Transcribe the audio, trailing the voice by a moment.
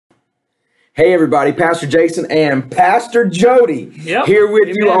Hey everybody, Pastor Jason and Pastor Jody here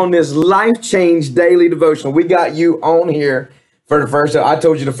with you on this Life Change Daily Devotional. We got you on here for the first time. I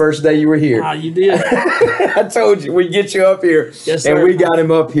told you the first day you were here. You did. I told you we'd get you up here. Yes, sir. And we got him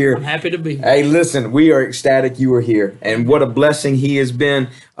up here. I'm happy to be here. Hey, listen, we are ecstatic you were here. And what a blessing he has been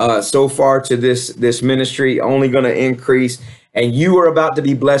so far to this ministry, only going to increase. And you are about to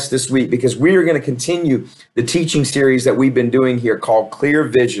be blessed this week because we are going to continue the teaching series that we've been doing here called Clear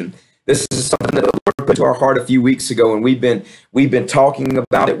Vision. This is something that the Lord put to our heart a few weeks ago, and we've been talking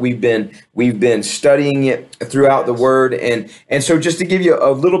about it. We've been studying it throughout the Word, and so just to give you a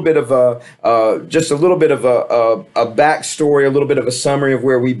little bit of a backstory, a little bit of a summary of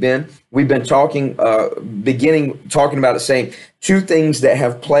where we've been. We've been talking about it, saying two things that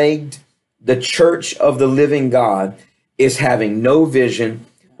have plagued the Church of the Living God is having no vision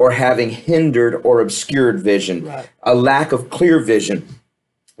or having hindered or obscured vision, a lack of clear vision.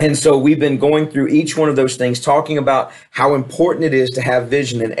 And so we've been going through each one of those things, talking about how important it is to have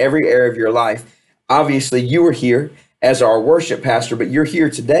vision in every area of your life. Obviously, you are here as our worship pastor, but you're here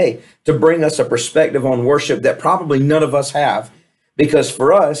today to bring us a perspective on worship that probably none of us have. Because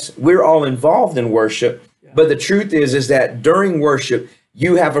for us, we're all involved in worship. But the truth is that during worship,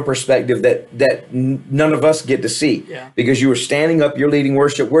 you have a perspective that none of us get to see. Because you are standing up, you're leading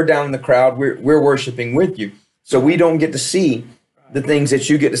worship. We're down in the crowd. We're worshiping with you. So we don't get to see the things that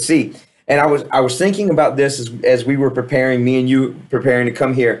you get to see. And I was thinking about this as we were preparing, me and you preparing to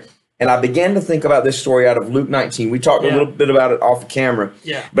come here. And I began to think about this story out of Luke 19. We talked a little bit about it off the camera.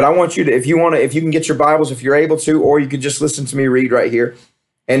 But I want you to, if you can get your Bibles, if you're able to, or you could just listen to me read right here.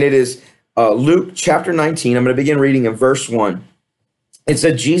 And it is Luke chapter 19. I'm going to begin reading in verse 1. It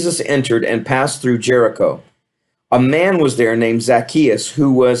said, Jesus entered and passed through Jericho. A man was there named Zacchaeus,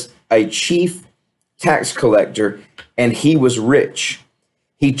 who was a chief tax collector, and he was rich.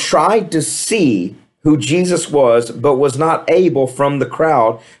 He tried to see who Jesus was, but was not able from the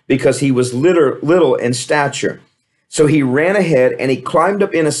crowd because he was little in stature. So he ran ahead and he climbed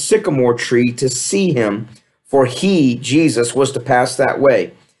up in a sycamore tree to see him, for he, Jesus, was to pass that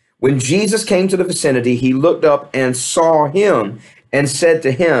way. When Jesus came to the vicinity, he looked up and saw him and said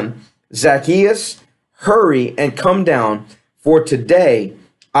to him, Zacchaeus, hurry and come down, for today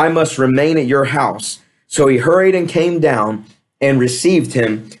I must remain at your house. So he hurried and came down and received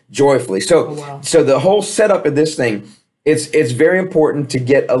him joyfully. So the whole setup of this thing, it's very important to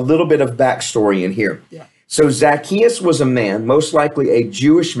get a little bit of backstory in here. So Zacchaeus was a man, most likely a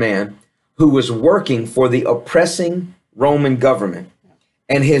Jewish man, who was working for the oppressing Roman government.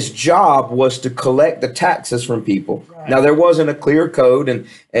 And his job was to collect the taxes from people. Now, there wasn't a clear code. And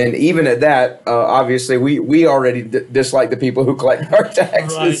even at that, obviously, we already dislike the people who collect our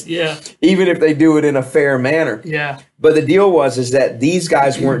taxes, even if they do it in a fair manner. But the deal is that these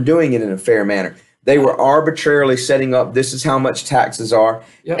guys weren't doing it in a fair manner. They were arbitrarily setting up, this is how much taxes are.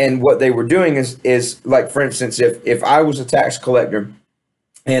 And what they were doing is like, for instance, if I was a tax collector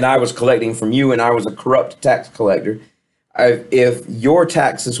and I was collecting from you and I was a corrupt tax collector, if your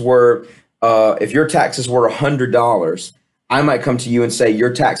taxes were $100, I might come to you and say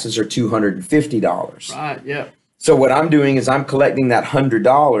your taxes are $250. So what I'm doing is I'm collecting that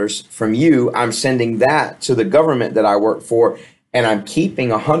 $100 from you. I'm sending that to the government that I work for, and I'm keeping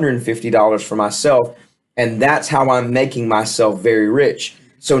 $150 for myself. And that's how I'm making myself very rich.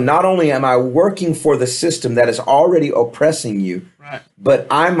 So not only am I working for the system that is already oppressing you, but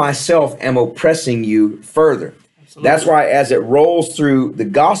I myself am oppressing you further. That's why as it rolls through the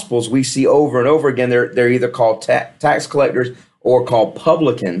Gospels, we see over and over again, they're either called tax collectors or called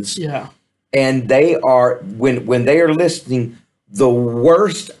publicans. And they are, when they are listing the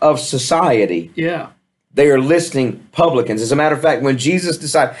worst of society, they are listing publicans. As a matter of fact, when Jesus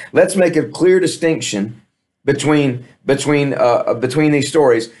decided, let's make a clear distinction between these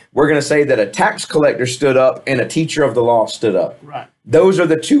stories, we're going to say that a tax collector stood up and a teacher of the law stood up. Those are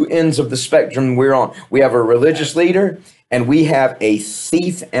the two ends of the spectrum we're on. We have a religious leader and we have a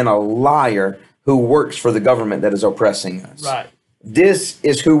thief and a liar who works for the government that is oppressing us. This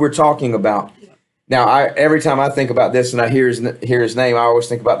is who we're talking about. Now, every time I think about this and I hear his name, I always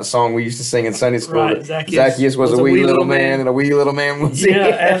think about the song we used to sing in Sunday school. Zacchaeus was a wee little man and a wee little man was he.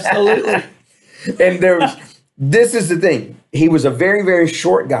 Absolutely. And this is the thing. He was a very, very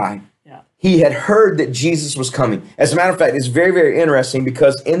short guy. He had heard that Jesus was coming. As a matter of fact, it's very, very interesting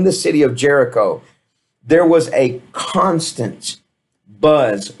because in the city of Jericho, there was a constant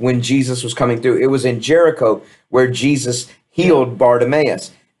buzz when Jesus was coming through. It was in Jericho where Jesus healed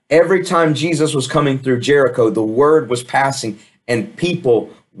Bartimaeus. Every time Jesus was coming through Jericho, the word was passing and people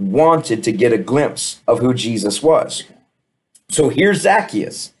wanted to get a glimpse of who Jesus was. So here's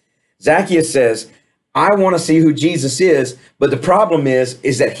Zacchaeus. Zacchaeus says, I want to see who Jesus is, but the problem is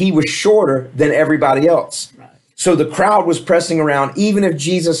that he was shorter than everybody else. Right. So the crowd was pressing around. Even if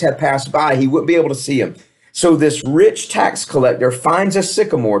Jesus had passed by, he wouldn't be able to see him. So this rich tax collector finds a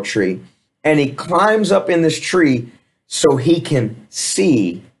sycamore tree, and he climbs up in this tree so he can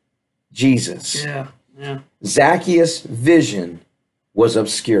see Jesus. Yeah. Yeah. Zacchaeus' vision was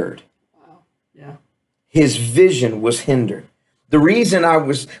obscured. Wow. Yeah. His vision was hindered. The reason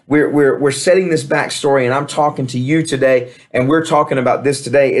we're setting this backstory, and I'm talking to you today, and we're talking about this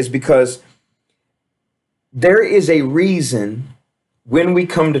today, is because there is a reason when we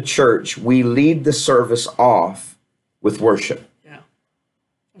come to church, we lead the service off with worship. Yeah,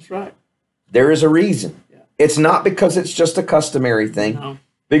 that's right. There is a reason. Yeah. It's not because it's just a customary thing. No.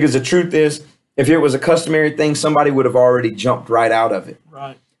 Because the truth is, if it was a customary thing, somebody would have already jumped right out of it.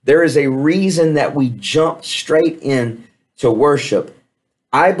 Right. There is a reason that we jump straight in to worship.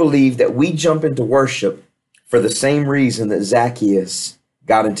 I believe that we jump into worship for the same reason that Zacchaeus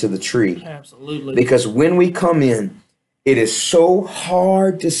got into the tree. Absolutely. Because when we come in, it is so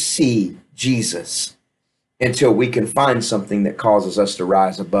hard to see Jesus until we can find something that causes us to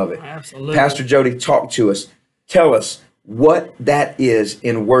rise above it. Absolutely. Pastor Jody, talk to us. Tell us what that is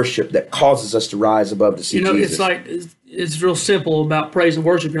in worship that causes us to rise above to see Jesus. It's like, it's real simple about praise and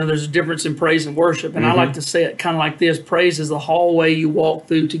worship. There's a difference in praise and worship. And I like to say it kind of like this. Praise is the hallway you walk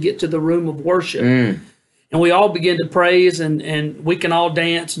through to get to the room of worship. And we all begin to praise, and we can all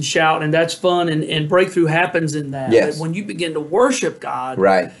dance and shout, and that's fun, and breakthrough happens in that. Yes. But when you begin to worship God,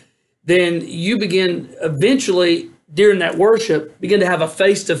 Right. then you begin eventually during that worship, begin to have a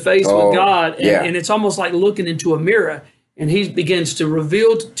face-to-face with God. And, yeah. and it's almost like looking into a mirror, and he begins to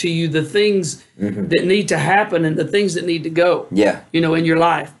reveal to you the things that need to happen and the things that need to go, Yeah. in your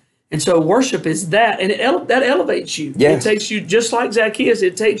life. And so worship is that, and that elevates you. Yes. It takes you, just like Zacchaeus,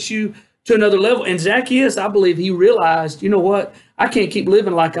 it takes you to another level. And Zacchaeus, I believe he realized, you know what? I can't keep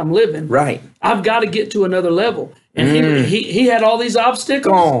living like I'm living. Right. I've got to get to another level. And he had all these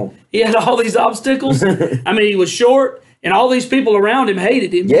obstacles. Oh. He had all these obstacles. I mean, he was short, and all these people around him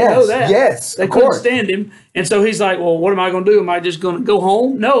hated him. Yes, You know that. yes, They of couldn't course. stand him. And so he's like, well, what am I going to do? Am I just going to go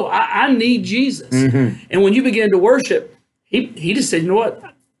home? No, I need Jesus. And when you begin to worship, he just said, you know what?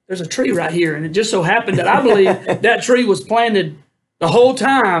 There's a tree right here. And it just so happened that I believe that tree was planted the whole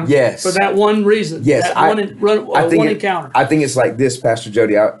time Yes. for that one reason. Yes, That I think one it- encounter. I think it's like this, Pastor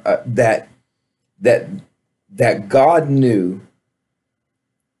Jody, that God knew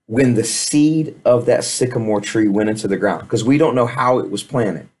when the seed of that sycamore tree went into the ground, because we don't know how it was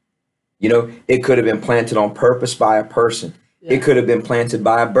planted. It could have been planted on purpose by a person. Yeah. It could have been planted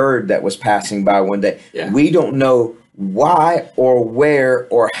by a bird that was passing by one day. Yeah. We don't know why or where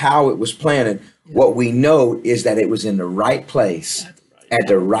or how it was planted. Yeah. What we know is that it was in the right place at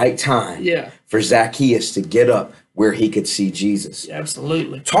the right time for Zacchaeus to get up where he could see Jesus. Yeah,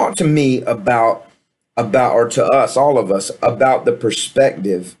 absolutely. Talk to me about, or to us, all of us, about the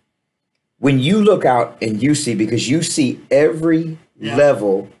perspective when you look out and you see, because you see every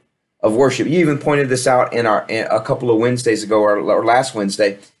level of worship. You even pointed this out in a couple of Wednesdays ago, or last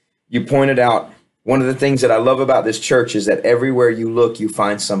Wednesday. You pointed out one of the things that I love about this church is that everywhere you look, you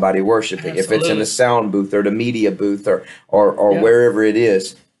find somebody worshiping. Absolutely. If it's in the sound booth or the media booth or wherever it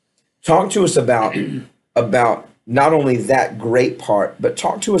is. Talk to us about not only that great part, but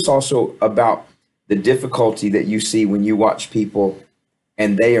talk to us also about the difficulty that you see when you watch people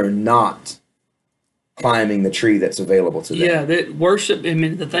and they are not climbing the tree that's available to them. Yeah, that worship, I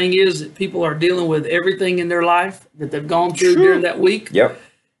mean, the thing is that people are dealing with everything in their life that they've gone through during that week. Yep.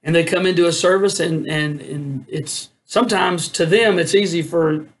 And they come into a service and it's sometimes to them, it's easy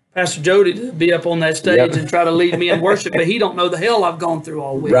for Pastor Jody to be up on that stage and try to lead me in worship, but he don't know the hell I've gone through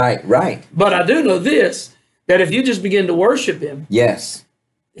all week. Right. But I do know this, that if you just begin to worship him, Yes.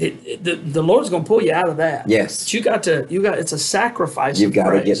 the Lord's going to pull you out of that. Yes. But it's a sacrifice. You've got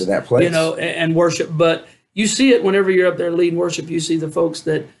to get to that place. And worship. But you see it whenever you're up there leading worship. You see the folks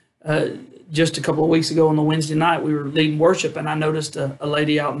that just a couple of weeks ago on the Wednesday night, we were leading worship, and I noticed a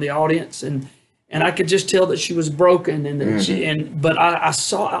lady out in the audience, and I could just tell that she was broken, and that but I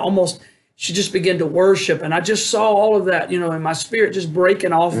saw almost, she just began to worship, and I just saw all of that, in my spirit just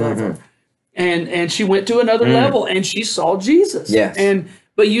breaking off of her. And she went to another level, and she saw Jesus. Yes.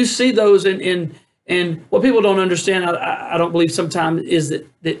 But you see those, and what people don't understand, I don't believe sometimes, is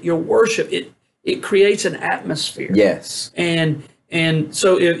that your worship, it creates an atmosphere. Yes. And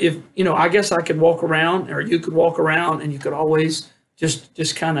so if I guess I could walk around, or you could walk around, and you could always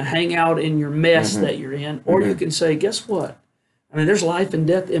just kind of hang out in your mess that you're in, or you can say, guess what? I mean, there's life and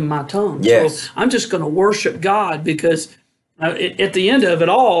death in my tongue. Yes. So I'm just going to worship God, because At the end of it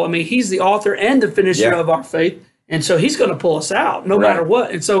all, I mean, he's the author and the finisher of our faith. And so he's going to pull us out no matter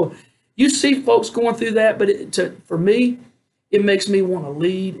what. And so you see folks going through that, but for me, it makes me want to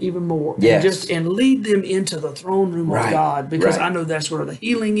lead even more. Yes. And lead them into the throne room of God, because I know that's where the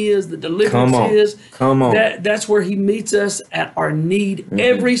healing is, the deliverance is. Come on. That's where he meets us at our need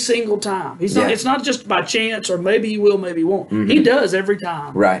every single time. It's not just by chance, or maybe he will, maybe he won't. He does every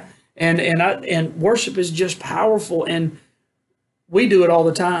time. Right. And worship is just powerful, and we do it all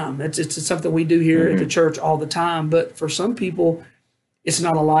the time. It's something we do here at the church all the time. But for some people, it's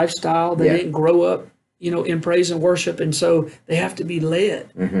not a lifestyle. They didn't grow up, in praise and worship, and so they have to be led.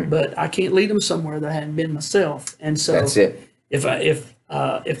 But I can't lead them somewhere that I hadn't been myself. And so that's it. If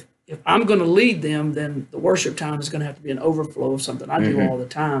I'm going to lead them, then the worship time is going to have to be an overflow of something I do all the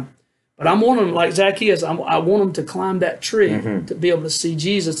time. But I'm wanting them, like Zacchaeus, I want them to climb that tree to be able to see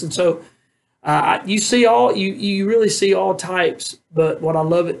Jesus. And so you really see all types. But what I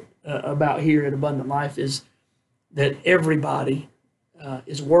love about here at Abundant Life is that everybody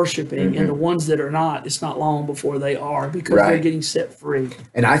is worshiping, and the ones that are not, it's not long before they are, because they're getting set free.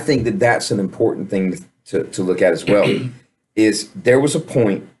 And I think that that's an important thing to look at as well. Is there was a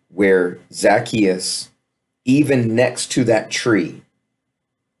point where Zacchaeus, even next to that tree,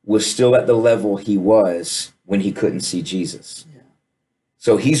 was still at the level he was when he couldn't see Jesus. Yeah.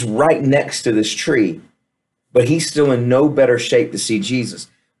 So he's right next to this tree, but he's still in no better shape to see Jesus.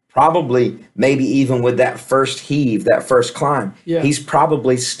 Probably, maybe even with that first heave, that first climb, he's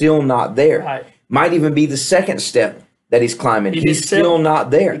probably still not there. Right. Might even be the second step that he's climbing. He's still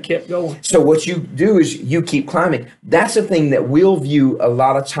not there. He kept going. So what you do is you keep climbing. That's the thing that we'll view a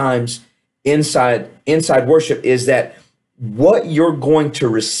lot of times inside worship, is that what you're going to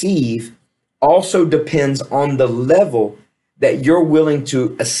receive also depends on the level that you're willing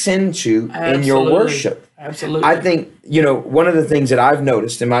to ascend to in your worship. Absolutely. I think, one of the things that I've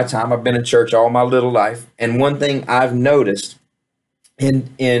noticed in my time, I've been in church all my little life, and one thing I've noticed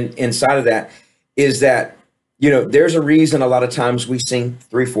inside of that is that, there's a reason a lot of times we sing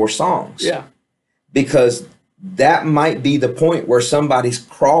 3-4 songs. Yeah. Because that might be the point where somebody's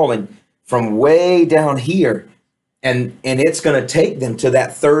crawling from way down here, and it's going to take them to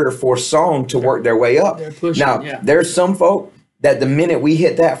that third or fourth song to work their way up. They're pushing, now, there's some folk that the minute we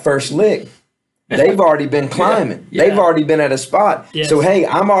hit that first lick, they've already been climbing. They've already been at a spot. Yes. So, hey,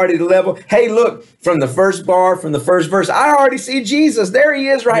 I'm already the level. Hey, look, from the first bar, from the first verse, I already see Jesus. There he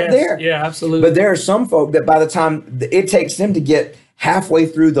is right there. Yeah, absolutely. But there are some folk that by the time it takes them to get halfway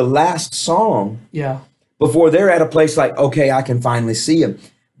through the last song, before they're at a place like, okay, I can finally see him.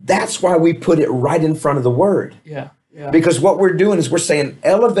 That's why we put it right in front of the word. Yeah. Because what we're doing is we're saying,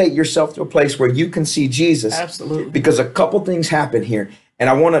 elevate yourself to a place where you can see Jesus. Absolutely. Because a couple things happen here. And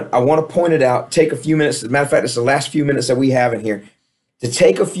I want to point it out, take a few minutes. As a matter of fact, it's the last few minutes that we have in here, to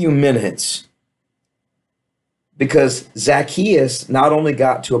take a few minutes, because Zacchaeus not only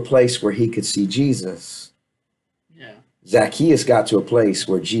got to a place where he could see Jesus, Zacchaeus got to a place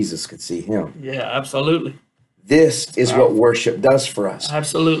where Jesus could see him. Yeah, absolutely. This is what worship does for us.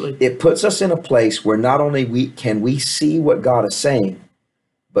 Absolutely. It puts us in a place where not only can we see what God is saying,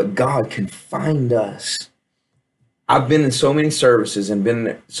 but God can find us. I've been in so many services and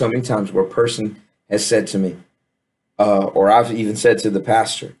been so many times where a person has said to me, or I've even said to the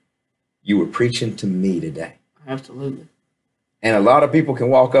pastor, you were preaching to me today. Absolutely. And a lot of people can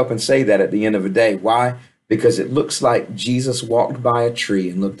walk up and say that at the end of the day. Why? Because it looks like Jesus walked by a tree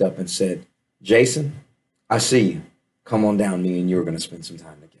and looked up and said, Jason, I see you. Come on down, me and you are going to spend some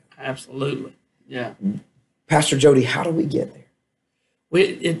time together. Absolutely. Yeah. Pastor Jody, how do we get there?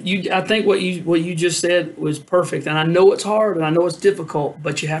 I think what you just said was perfect, and I know it's hard and I know it's difficult,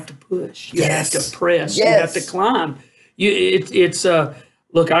 but you have to push. You have to press. You have to climb.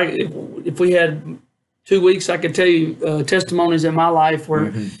 Look. If we had 2 weeks, I could tell you testimonies in my life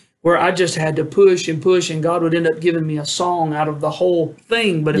where I just had to push and push, and God would end up giving me a song out of the whole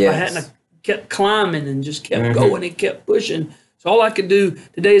thing. But if I hadn't kept climbing and just kept going and kept pushing, so all I could do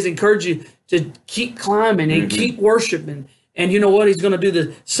today is encourage you to keep climbing and keep worshiping. And you know what? He's going to do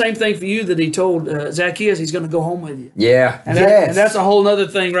the same thing for you that he told Zacchaeus. He's going to go home with you. Yeah. And that's a whole other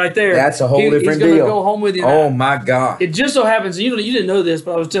thing right there. That's a whole different deal. He's going to go home with you. Oh, my God. It just so happens, you didn't know this,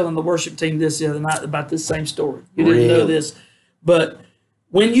 but I was telling the worship team this the other night about this same story. You didn't know this. But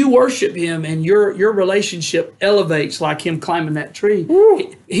when you worship him and your relationship elevates, like him climbing that tree,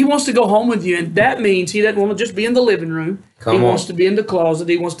 he wants to go home with you. And that means he doesn't want to just be in the living room. He wants to be in the closet.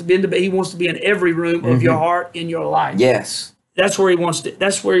 He wants to be in every room of your heart, in your life. Yes. That's where he wants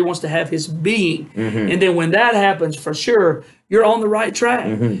to have his being. And then when that happens, for sure, you're on the right track.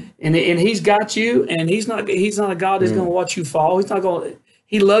 And he's got you, and he's not a God that's going to watch you fall.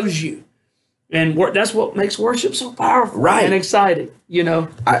 He loves you. And that's what makes worship so powerful and exciting, you know.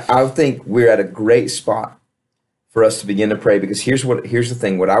 I think we're at a great spot for us to begin to pray, because here's the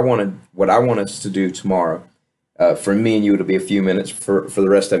thing. What I want us to do tomorrow, for me and you, it'll be a few minutes. For the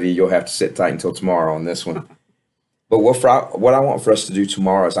rest of you, you'll have to sit tight until tomorrow on this one. But what I want for us to do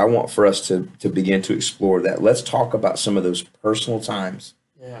tomorrow is I want for us to begin to explore that. Let's talk about some of those personal times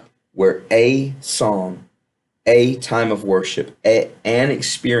where a song, a time of worship, an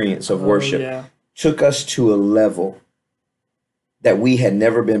experience of worship took us to a level that we had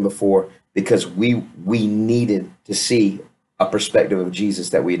never been before, because we needed to see a perspective of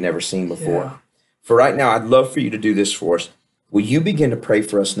Jesus that we had never seen before. Yeah. For right now, I'd love for you to do this for us. Will you begin to pray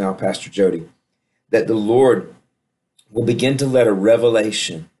for us now, Pastor Jody, that the Lord will begin to let a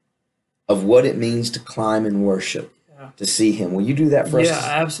revelation of what it means to climb in worship, to see him. Will you do that for us? Yeah,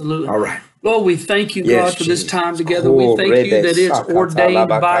 absolutely. All right. Lord, we thank you, God, for this time together. We thank you that it's ordained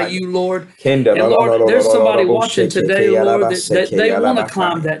by you, Lord. And Lord, there's somebody watching today, Lord, that they want to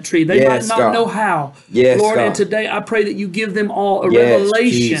climb that tree. They might not know how. Lord, and today I pray that you give them all a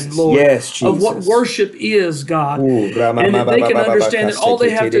revelation, Lord, of what worship is, God. And that they can understand that all they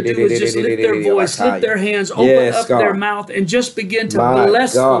have to do is just lift their voice, lift their hands, open up their mouth, and just begin to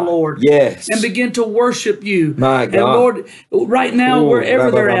bless the Lord. And begin to worship you. And Lord, right now, wherever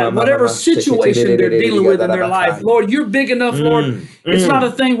they're at, whatever situation they're dealing with in their life, Lord, you're big enough, Lord. It's not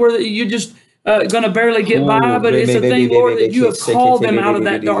a thing where you're just going to barely get by, but it's a thing, Lord, that you have called them out of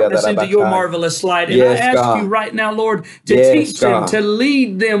that darkness into your marvelous light. And I ask you right now, Lord, to teach them, to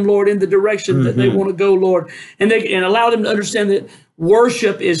lead them, Lord, in the direction that they want to go, Lord, and allow them to understand that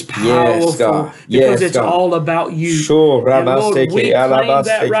worship is powerful because it's all about you. And Lord, we claim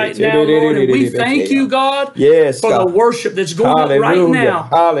that right now, Lord, and we thank you, God, for the worship that's going on right now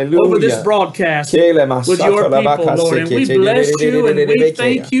over this broadcast with your people, Lord. And we bless you and we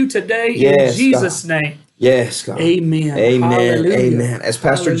thank you today in Jesus' name. Yes, God. Amen. Amen. Hallelujah. Amen. As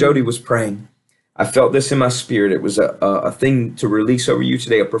Pastor Jody was praying, I felt this in my spirit. It was a thing to release over you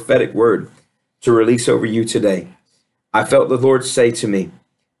today, a prophetic word to release over you today. I felt the Lord say to me,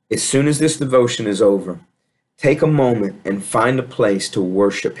 as soon as this devotion is over, take a moment and find a place to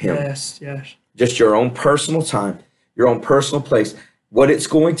worship him. Yes. Just your own personal time, your own personal place. What it's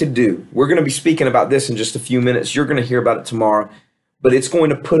going to do, we're going to be speaking about this in just a few minutes. You're going to hear about it tomorrow, but it's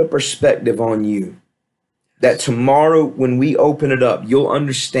going to put a perspective on you that tomorrow when we open it up, you'll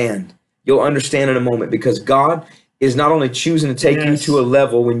understand. You'll understand in a moment, because God is not only choosing to take you to a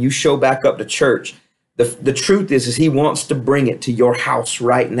level when you show back up to church. The truth is he wants to bring it to your house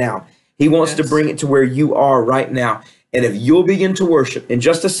right now. He wants to bring it to where you are right now. And if you'll begin to worship in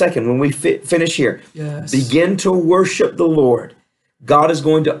just a second, when we finish here, begin to worship the Lord. God is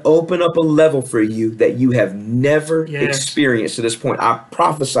going to open up a level for you that you have never experienced to this point. I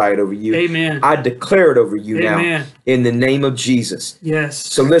prophesy it over you. Amen. I declare it over you now in the name of Jesus. Yes.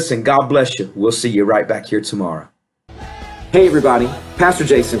 So listen, God bless you. We'll see you right back here tomorrow. Hey everybody, Pastor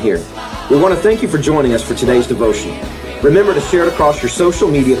Jason here. We want to thank you for joining us for today's devotion. Remember to share it across your social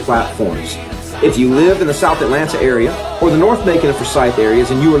media platforms. If you live in the South Atlanta area or the North Macon and Forsyth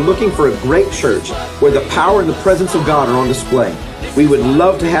areas and you are looking for a great church where the power and the presence of God are on display, we would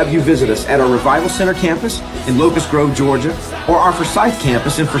love to have you visit us at our Revival Center campus in Locust Grove, Georgia, or our Forsyth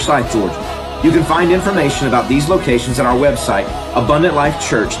campus in Forsyth, Georgia. You can find information about these locations at our website,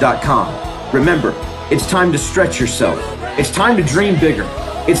 abundantlifechurch.com. Remember, it's time to stretch yourself. It's time to dream bigger.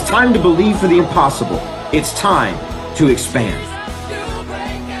 It's time to believe for the impossible. It's time to expand.